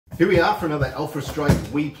Here we are for another Alpha Strike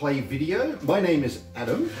We Play video. My name is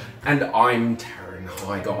Adam. And I'm Tarron.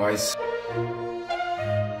 Hi guys.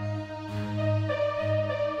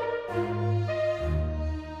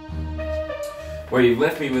 Well, you've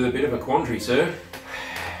left me with a bit of a quandary, sir.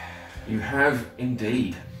 You have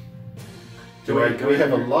indeed. So we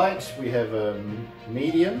have a light, we have a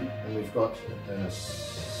medium, and we've got no,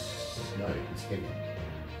 it's heavy.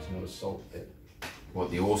 It's not assault yet.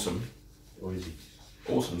 What, the awesome? Or is it?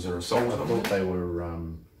 Awesomes are assault. I thought they were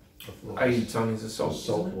 80 ton is assault.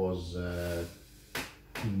 Assault was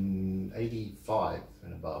 85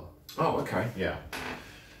 and above. Oh, okay. Yeah.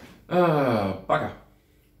 Bugger.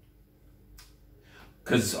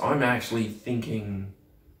 Because I'm actually thinking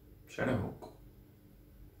Shadowhawk.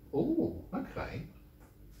 Oh, okay.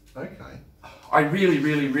 Okay. I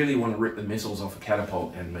really want to rip the missiles off a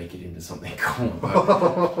catapult and make it into something cool, but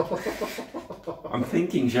I'm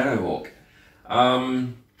thinking Shadowhawk.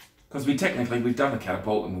 Because we've done a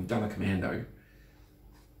catapult and we've done a commando.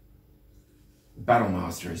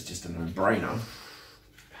 Battlemaster is just a no-brainer.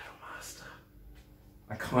 Battlemaster.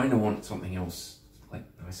 I kind of want something else, like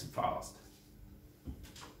nice and fast.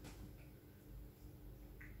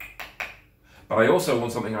 But I also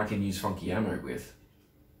want something I can use funky ammo with.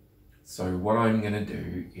 So what I'm going to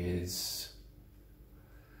do is,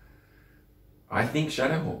 I think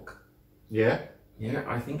Shadowhawk. Yeah? Yeah,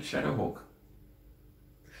 I think Shadowhawk.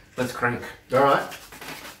 Let's crank. Alright.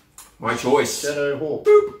 My choice. Shadowhawk.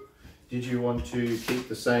 Boop. Did you want to keep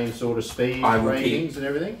the same sort of speed ratings and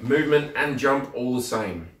everything? Movement and jump all the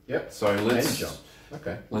same. Yep. So let's and jump.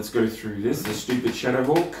 Okay. Let's go through this. The stupid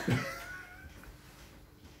Shadowhawk.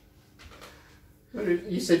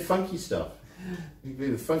 You said funky stuff. It could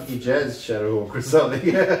be the funky jazz Shadowhawk or something.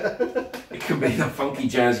 It could be the funky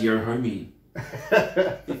jazz yo homie.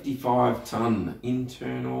 55 ton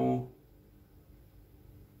internal.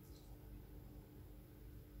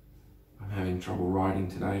 I'm having trouble riding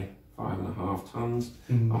today. 5.5 tons.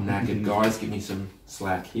 I'm knackered, guys. Give me some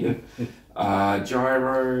slack here.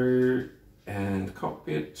 Gyro and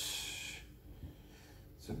cockpit.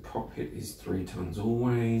 So the cockpit is 3 tons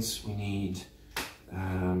always. We need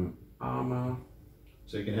armor.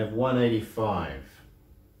 So you can have 185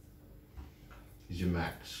 is your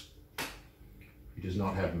max. He does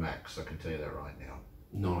not have max, I can tell you that right now.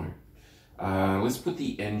 No. Let's put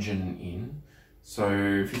the engine in.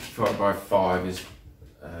 So 55 by 5 is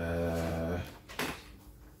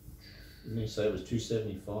Didn't you say it was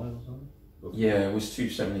 275 or something? yeah, it was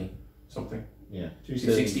 270 something. Yeah,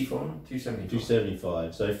 265, 275.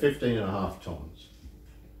 275, so 15.5 tons.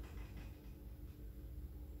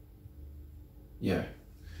 Yeah.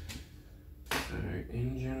 So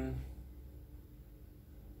engine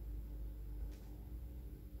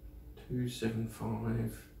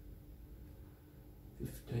 275,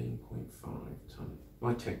 15.5 ton.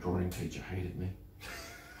 My tech drawing teacher hated me.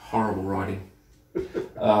 Horrible writing.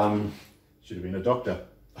 Should have been a doctor.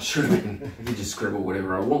 I should have been. I could just scribble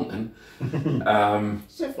whatever I want then.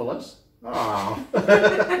 Syphilis. Ah.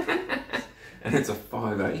 And it's a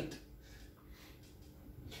 5.8.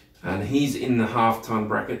 And he's in the half-ton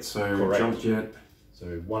bracket, so correct. Jump jet. So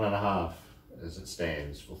 1.5 as it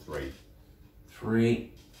stands for 3.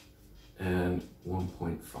 3 and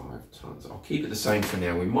 1.5 tons. I'll keep it the same for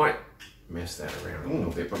now. We might mess that around a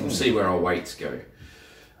little bit, but we'll see where our weights go.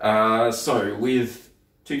 So with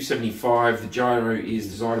 275, the gyro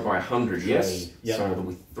is divided by 100, yes? Yep. So it'll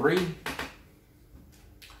be 3.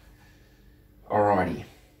 Alrighty.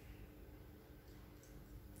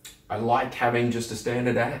 I like having just a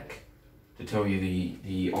standard ACK, to tell you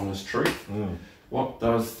the honest truth. What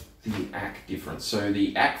does the ACK difference? So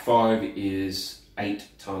the ACK 5 is 8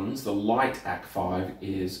 tons, the light ACK 5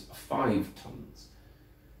 is 5 tons.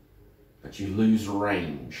 But you lose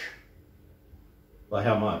range. By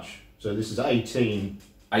how much? So this is 18.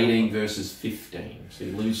 18 versus 15. So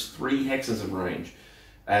you lose 3 hexes of range.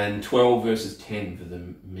 And 12 versus 10 for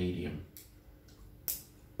the medium.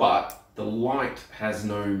 But the light has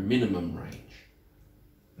no minimum range.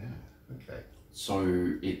 Yeah, okay.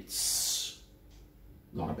 So it's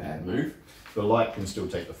not a bad move. The light can still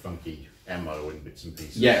take the funky ammo in bits and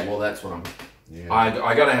pieces. Yeah, well that's what I'm... Yeah.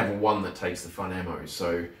 I gotta have one that takes the fun ammo.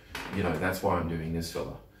 So, you know, that's why I'm doing this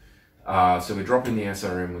fella. So we're dropping the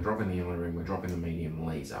SRM, we're dropping the LRM, we're dropping the medium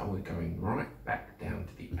laser. We're going right back down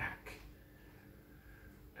to the back.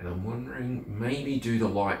 And I'm wondering, maybe do the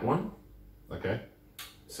light one. Okay.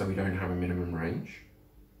 So we don't have a minimum range.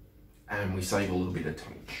 And we save a little bit of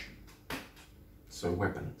tonnage. So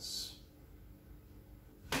weapons.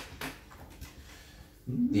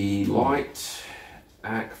 The light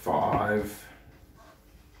ACK 5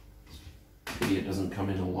 pity it doesn't come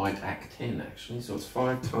in a light AC-10 actually. So it's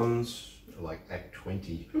 5 tons. Like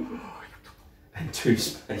AC-20. And 2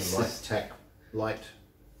 spaces. Light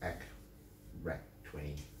AC rack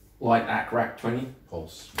 20. Light AC rack 20.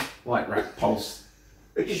 Pulse. Light rack pulse.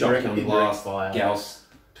 Shotgun blast. Fire. Gauss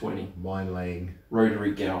 20. Mine laying.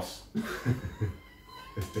 Rotary Gauss.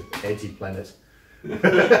 Anti-planet.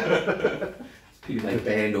 They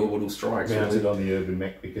banned orbital strikes. Mounted on the urban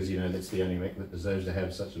mech because, you know, that's the only mech that deserves to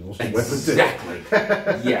have such an awesome weapon. Exactly.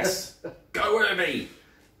 Yes. Go Irby!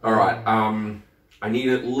 Alright, I need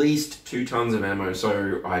at least 2 tons of ammo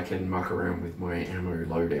so I can muck around with my ammo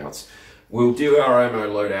loadouts. We'll do our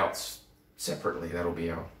ammo loadouts separately. That'll be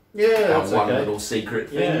our, one little secret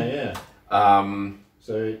thing. Yeah.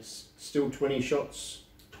 So it's still 20 shots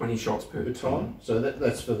 20 shots per ton. So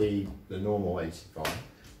that's for the normal 85.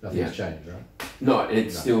 Nothing's changed, right? No,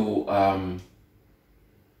 it's still 20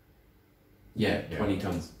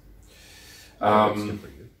 tons. That's still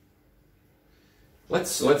pretty good.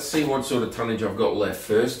 Let's see what sort of tonnage I've got left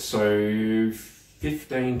first. So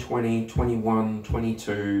 15, 20, 21,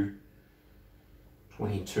 22,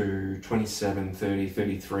 22, 27, 30,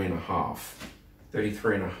 33 and a half.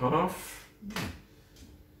 33 and a half.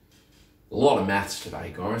 A lot of maths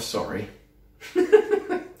today, guys, sorry.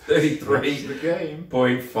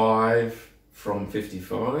 33.5 from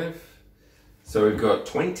 55. So we've got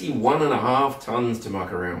 21 and a half tons to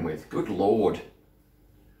muck around with. Good Lord.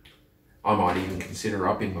 I might even consider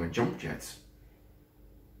upping my jump jets.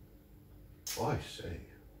 I see.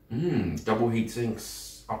 Double heat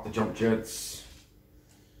sinks, up the jump jets.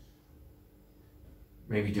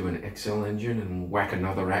 Maybe do an XL engine and whack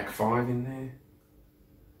another AC-5 in there.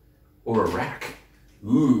 Or a rack.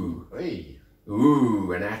 Ooh. Hey.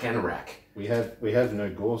 Ooh, an AC and a rack. We have no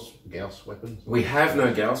Gauss weapons. We have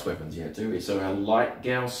no Gauss weapons yet, do we? So our light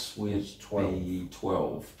Gauss with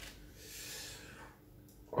 12.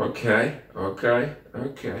 Okay.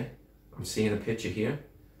 I'm seeing a picture here.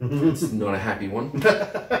 It's not a happy one.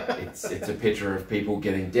 It's a picture of people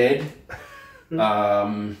getting dead.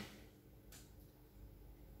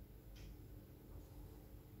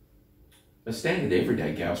 A standard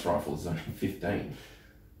everyday Gauss rifle is only 15.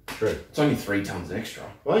 True. It's only 3 tons extra.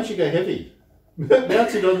 Why don't you go heavy?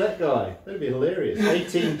 Mounted on that guy. That'd be hilarious.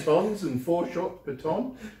 18 tons and 4 shots per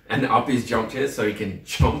ton. And up his jump jet so he can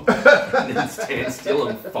jump and then stand still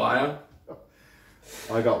and fire.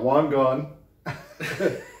 I got one gun.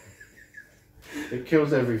 It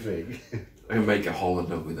kills everything. I'm gonna make a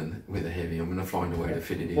holiday with a heavy. I'm gonna find a way to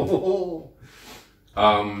fit it in.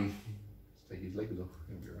 Take his legs off.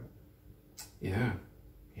 It'll be right.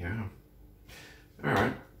 Yeah. All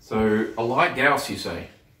right. So a light Gauss, you say?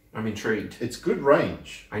 I'm intrigued. It's good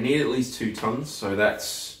range. I need at least 2 tons, so that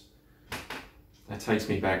takes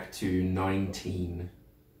me back to 19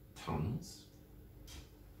 tons.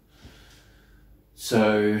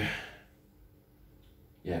 So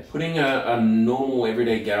yeah, putting a normal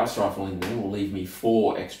everyday Gauss rifle in there will leave me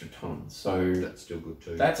 4 extra tons. So that's still good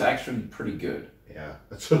too. That's actually pretty good. Yeah,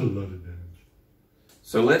 that's a lot of damage.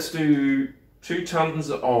 So let's do 2 tons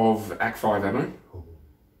of AC-5 ammo.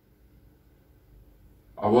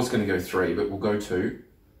 I was going to go 3, but we'll go 2.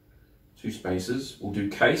 2 spaces. We'll do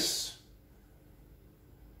case.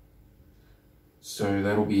 So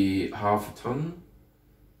that'll be half a ton.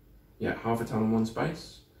 Yeah, half a ton in 1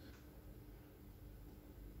 space.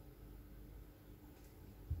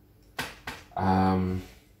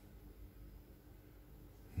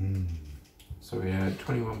 So we had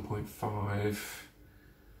 21.5.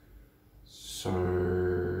 So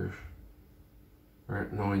we're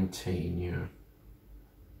at 19, yeah.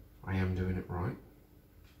 I am doing it right.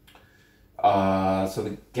 So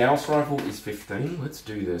the Gauss rifle is 15. Let's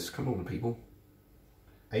do this. Come on, people.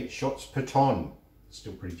 8 shots per ton.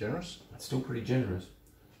 Still pretty generous. It's still pretty generous.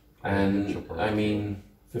 And I mean,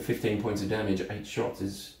 for 15 points of damage, 8 shots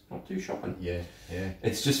is not too shopping. Yeah.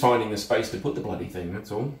 It's just finding the space to put the bloody thing,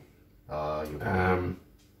 that's all. So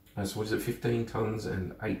what is it, 15 tons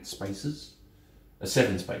and 8 spaces?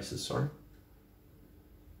 7 spaces, sorry.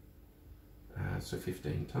 So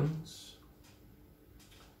 15 tons.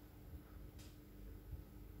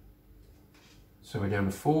 So we're down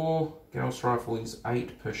to 4. Gauss rifle is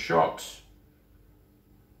 8 per shot.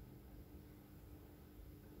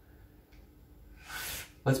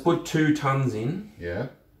 Let's put 2 tons in. Yeah.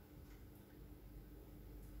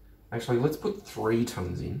 Actually, let's put 3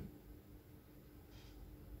 tons in.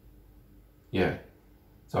 Yeah.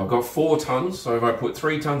 So I've got 4 tons. So if I put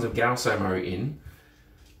 3 tons of Gauss ammo in,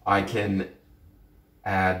 I can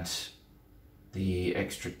add the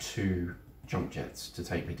extra 2 jump jets to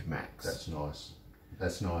take me to max. That's nice.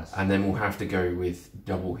 That's nice. And then we'll have to go with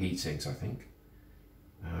double heat sinks, I think.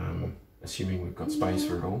 assuming we've got space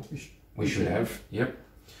for it all. We should have, yep.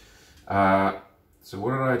 So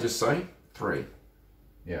what did I just say? 3.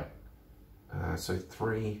 Yeah. So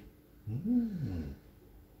 3.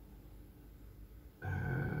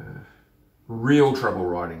 Real trouble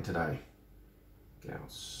riding today.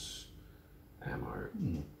 Gauss. Ammo.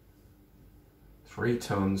 3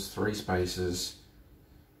 tons, 3 spaces.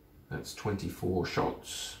 That's 24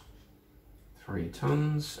 shots. 3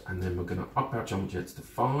 tons. And then we're going to up our jump jets to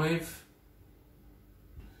 5.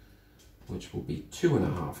 Which will be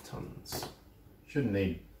 2.5 tons. Shouldn't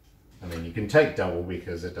need, I mean, you can take double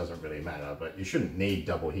because it doesn't really matter, but you shouldn't need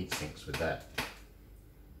double heat sinks with that.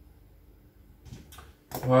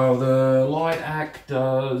 Well, the light ACK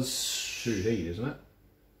does 2 heat, isn't it?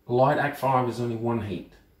 Light ACK 5 is only 1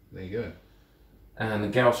 heat. There you go. And the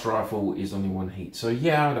Gauss rifle is only 1 heat. So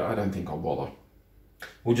yeah, I don't think I'll bother.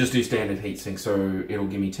 We'll just do standard heat sink. So it'll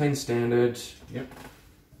give me 10 standard. Yep.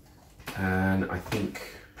 And I think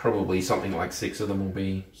probably something like 6 of them will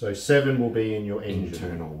be... So 7 will be in your engine.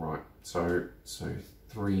 Internal, right. So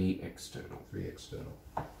 3 external. 3 external.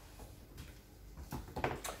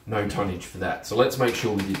 No tonnage for that. So let's make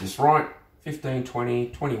sure we did this right. 15, 20,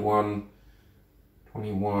 21,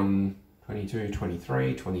 21, 22,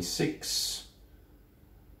 23, 26,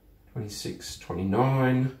 26,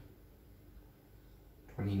 29,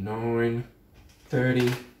 29,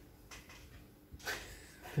 30,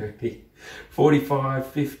 30, 45,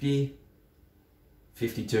 50,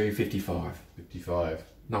 52, 55. 55.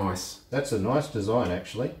 Nice. That's a nice design,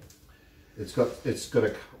 actually. It's got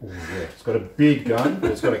a big gun.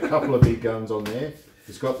 It's got a couple of big guns on there.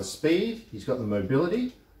 It's got the speed. He's got the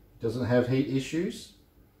mobility. Doesn't have heat issues.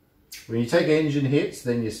 When you take engine hits,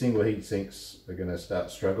 then your single heat sinks are going to start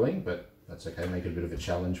struggling, but that's okay. Make it a bit of a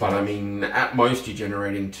challenge. But I mean, at most you're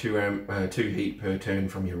generating 2 heat per turn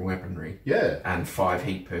from your weaponry. Yeah. And 5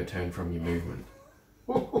 heat per turn from your movement.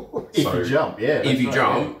 If you jump, yeah. If you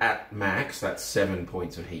jump at max, that's 7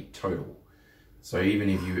 points of heat total. So even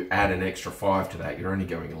if you add an extra 5 to that, you're only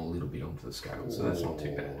going a little bit onto the scale. So that's not too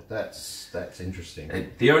bad. That's interesting.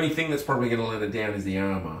 The only thing that's probably going to let it down is the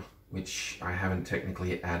armor, which I haven't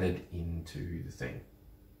technically added into the thing.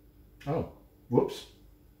 Oh, whoops.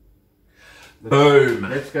 Boom.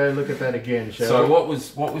 Let's go look at that again, shall we? So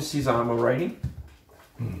what was his armor rating?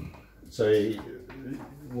 So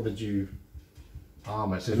what did you...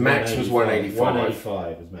 Armor. It says max was 185.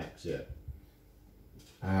 185 was max, yeah.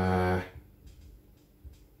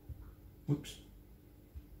 Whoops.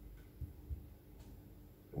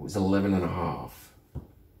 It was 11.5.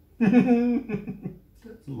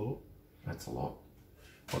 That's a lot. That's a lot.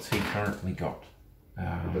 What's he currently got?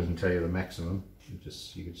 It doesn't tell you the maximum. You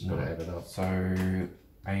just got to add it up. So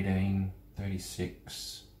 18,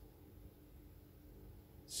 36,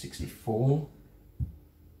 64.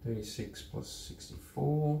 36 plus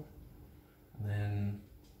 64. And then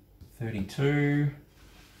 32.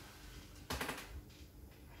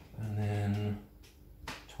 And then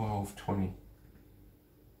 12, 20.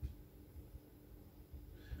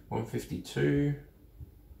 152.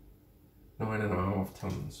 9.5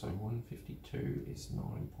 tons. So 152 is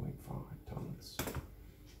 9.5 tons. So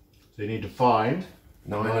you need to find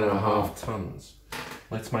 9.5 tons.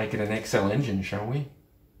 Let's make it an XL engine, shall we?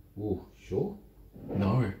 Oh, sure.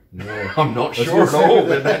 No. No. I'm not sure at all,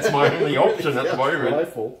 but that's my only option at the moment.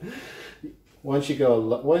 Rifle. Once you go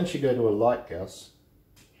to a light Gauss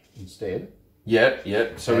instead.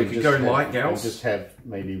 Yep. So we could go light Gauss. Just have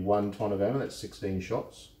maybe 1 ton of ammo. That's 16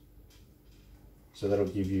 shots. So that'll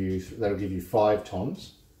give you 5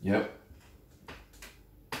 tons. Yep.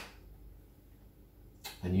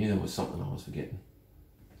 I knew there was something I was forgetting.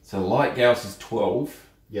 So light Gauss is 12.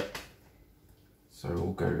 Yep. So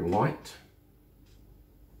we'll go light.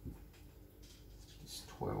 It's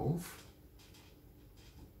 12.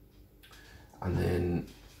 And then,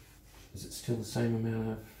 is it still the same amount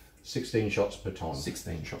of? 16 shots per ton.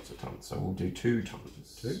 16 shots a ton. So we'll do 2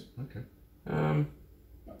 tons. 2? Okay.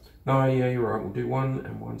 No, yeah, you're right. We'll do 1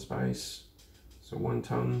 and 1 space. So 1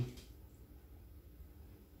 ton.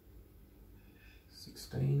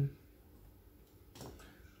 16.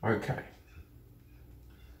 Okay.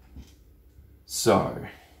 So,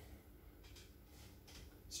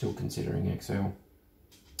 still considering XL.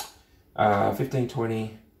 15,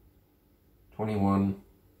 20, 21,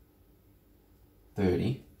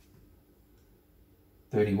 30,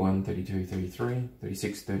 31, 32, 33,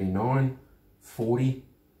 36, 39, 40,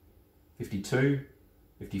 52,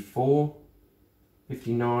 54,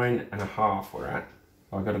 59 and a half we're at.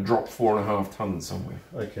 I've got to drop 4.5 tons somewhere.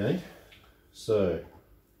 Okay, so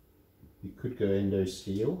you could go endo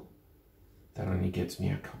steel. That only gets me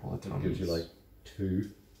a couple of tons. Gives you like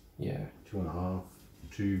 2. Yeah. 2.5,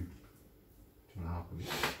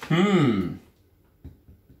 2.5.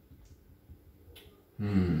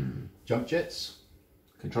 Jump jets.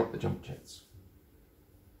 Can drop the jump jets.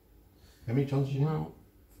 How many tons did you? Well,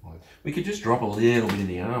 5. we could just drop a little bit of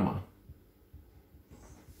the armor.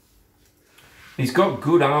 He's got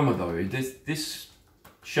good armor though. This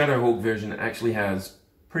Shadowhawk version actually has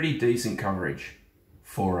pretty decent coverage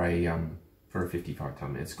for a 55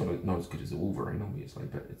 ton. It's got not as good as the Wolverine, obviously,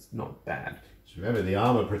 but it's not bad. So remember, the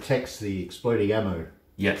armor protects the exploding ammo.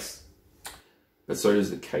 Yes, but so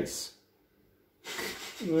does the case.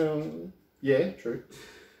 Well, yeah, true.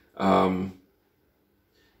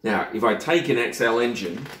 Now, if I take an XL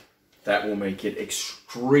engine, that will make it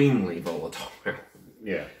extremely volatile.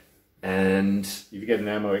 Yeah. And if you get an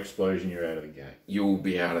ammo explosion, you're out of the game. You'll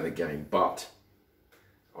be out of the game, but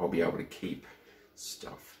I'll be able to keep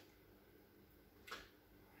stuff.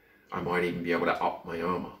 I might even be able to up my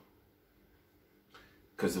armor.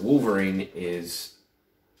 Because the Wolverine is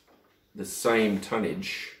the same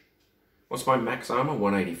tonnage. What's my max armor?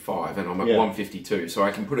 185, and I'm at 152, so I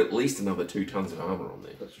can put at least another 2 tons of armor on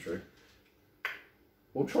there. That's true.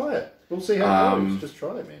 We'll try it. We'll see how it goes. Just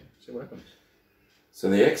try it, man. See what happens. So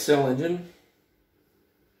the XL engine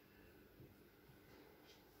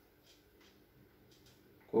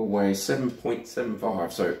will weigh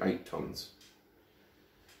 7.75, so 8 tons.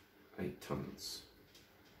 8 tons.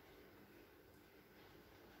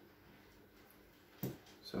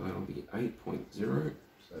 So that'll be 8.0.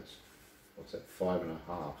 So that's, what's that,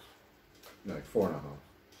 5.5? No, 4.5.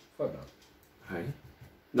 5.5. Hey?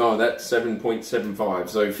 No, that's 7.75.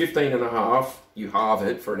 So 15.5, you halve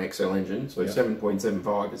it for an XL engine. So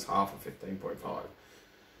 7.75 is half of 15.5.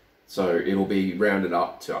 So it'll be rounded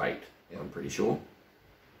up to 8, I'm pretty sure.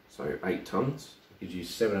 So 8 tons. It gives you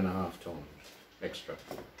 7.5 tons extra.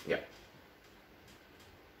 Yeah.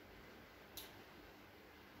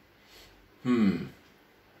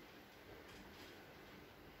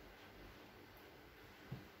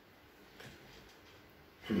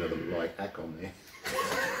 Another light hack on there.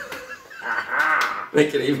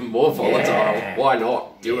 Make it even more volatile. Yeah. Why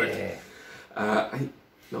not? Do it. 8,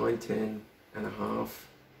 9, 10 and a half.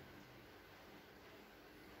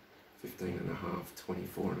 15 and a half.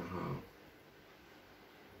 24 and a half.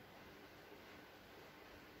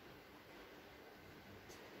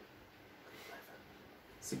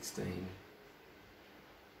 16.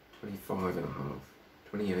 25 and a half.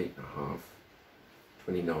 28 and a half.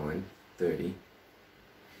 29. 30.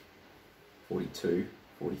 42.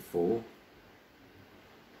 44.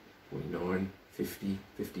 49, 50,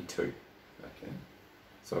 52. Okay.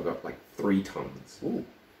 So I've got like 3 tons. Ooh.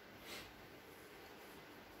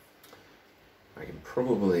 I can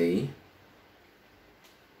probably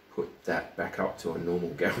put that back up to a normal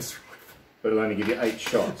Gauss rifle. But it'll only give you 8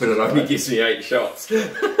 shots. But it only gives me 8 shots.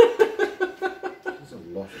 There's a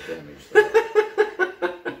lot of damage there.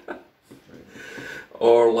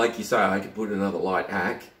 Or like you say, I could put another light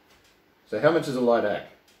hack. So how much is a light hack?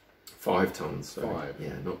 5 tons. So 5.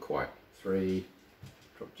 Yeah, not quite. 3.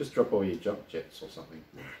 Just drop all your jump jets or something.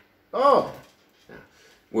 Oh! Nah.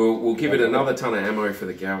 We'll give it another ton of ammo for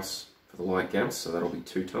the Gauss, for the light Gauss, so that'll be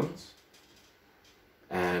 2 tons.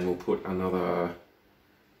 And we'll put another...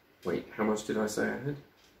 Wait, how much did I say I had?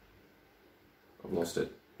 I've lost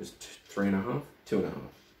it. Just 3.5? 2.5.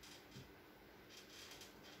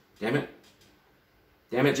 Damn it.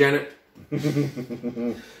 Damn it, Janet.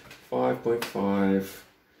 5.5.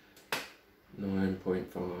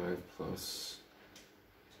 9.5 plus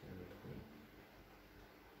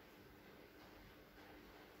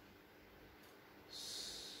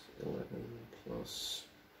 11 plus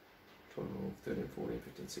 12, 13, 14,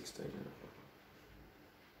 15, 16 and a half.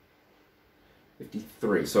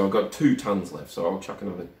 53. So I've got 2 tons left, so I'll chuck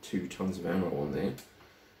another 2 tons of ammo on there.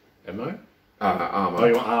 Ammo? Armor. Oh,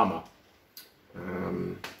 you want armor?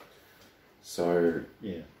 So...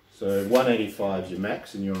 Yeah. So 185 is your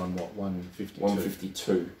max, and you're on what, 152?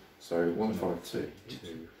 152. So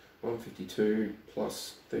 152. 152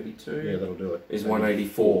 plus 32. Yeah, that'll do it. Is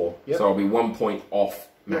 184. Yep. So I'll be 1 point off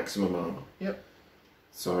maximum armor. Yep.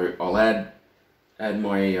 So I'll add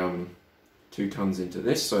my 2 tons into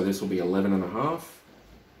this. So this will be 11.5,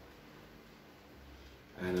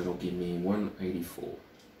 and it'll give me 184.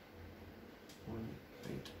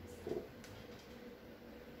 184.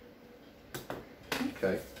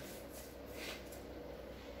 Okay.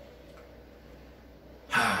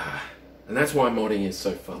 And that's why modding is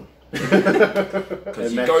so fun.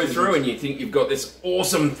 Because you go through and you think you've got this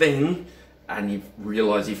awesome thing, and you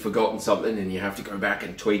realise you've forgotten something, and you have to go back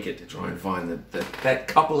and tweak it to try and find that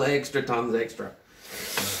couple of extra tons extra.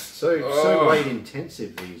 so weight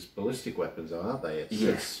intensive, these ballistic weapons are, aren't they?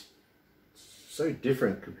 Yes. It's so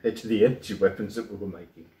different compared to the energy weapons that we were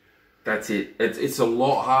making. That's it. It's a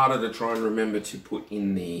lot harder to try and remember to put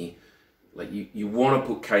in the... Like, you want to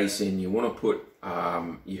put case in, you want to put...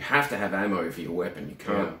 you have to have ammo for your weapon. You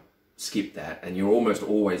can't skip that. And you're almost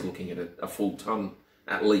always looking at a full ton,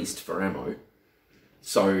 at least, for ammo.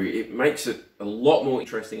 So it makes it a lot more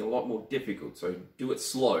interesting, a lot more difficult. So do it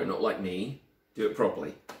slow, not like me. Do it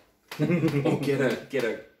properly. Or get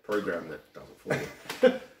a program that does it for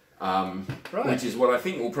you. Right. Which is what I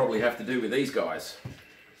think we'll probably have to do with these guys.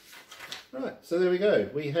 Right, so there we go.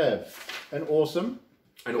 We have an awesome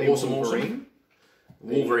Wolverine,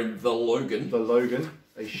 the Logan,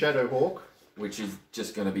 a Shadowhawk, which is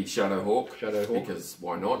just going to be Shadowhawk, because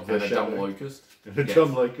why not? And a Dumb Locust.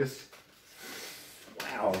 Dumb Locust.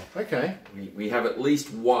 Wow. Okay. We have at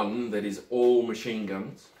least one that is all machine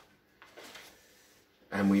guns,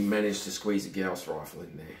 and we managed to squeeze a Gauss rifle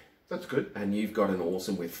in there. That's good. And you've got an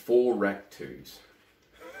awesome with 4 Rack 2s.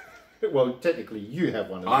 Well, technically, you have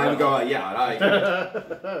one as I've well.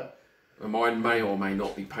 got, mine may or may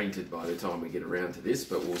not be painted by the time we get around to this,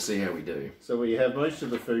 but we'll see how we do. So we have most of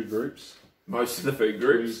the food groups. Most of the food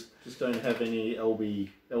groups. We just don't have any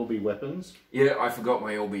LB weapons. Yeah, I forgot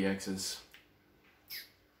my LBXs.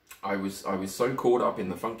 I was so caught up in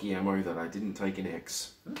the funky ammo that I didn't take an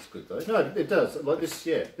X. That's good though. No, it does. Like this,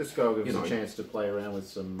 this guy will give us a chance to play around with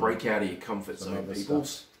some... Break out of your comfort zone, people.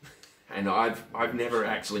 And I've never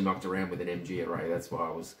actually mucked around with an MG array. That's why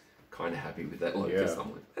I was kind of happy with that Locust.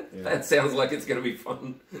 I'm like, that sounds like it's going to be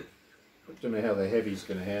fun. I don't know how the heavy's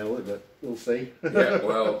going to handle it, but we'll see. Yeah,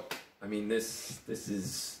 well, I mean, this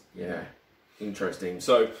is, interesting.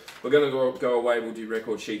 So we're going to go away. We'll do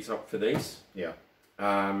record sheets up for these. Yeah.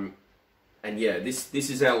 And yeah, this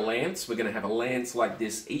is our lance. We're going to have a lance like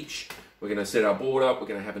this each. We're going to set our board up. We're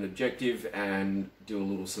going to have an objective and do a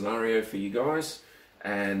little scenario for you guys.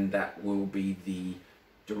 And that will be the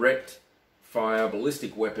direct fire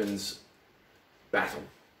ballistic weapons battle.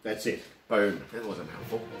 That's it. Boom. That was a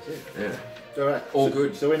mouthful. That's it. Yeah. All right. All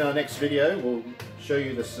good. So in our next video, we'll show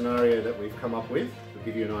you the scenario that we've come up with. We'll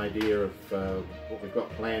give you an idea of what we've got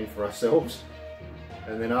planned for ourselves.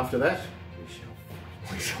 And then after that,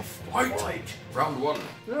 we shall fight. Round 1.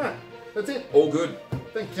 All right. That's it. All good.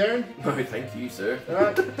 Thank you, Tarron. No, thank you, sir. All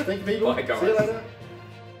right. Thank you, people. Bye, guys. See you later.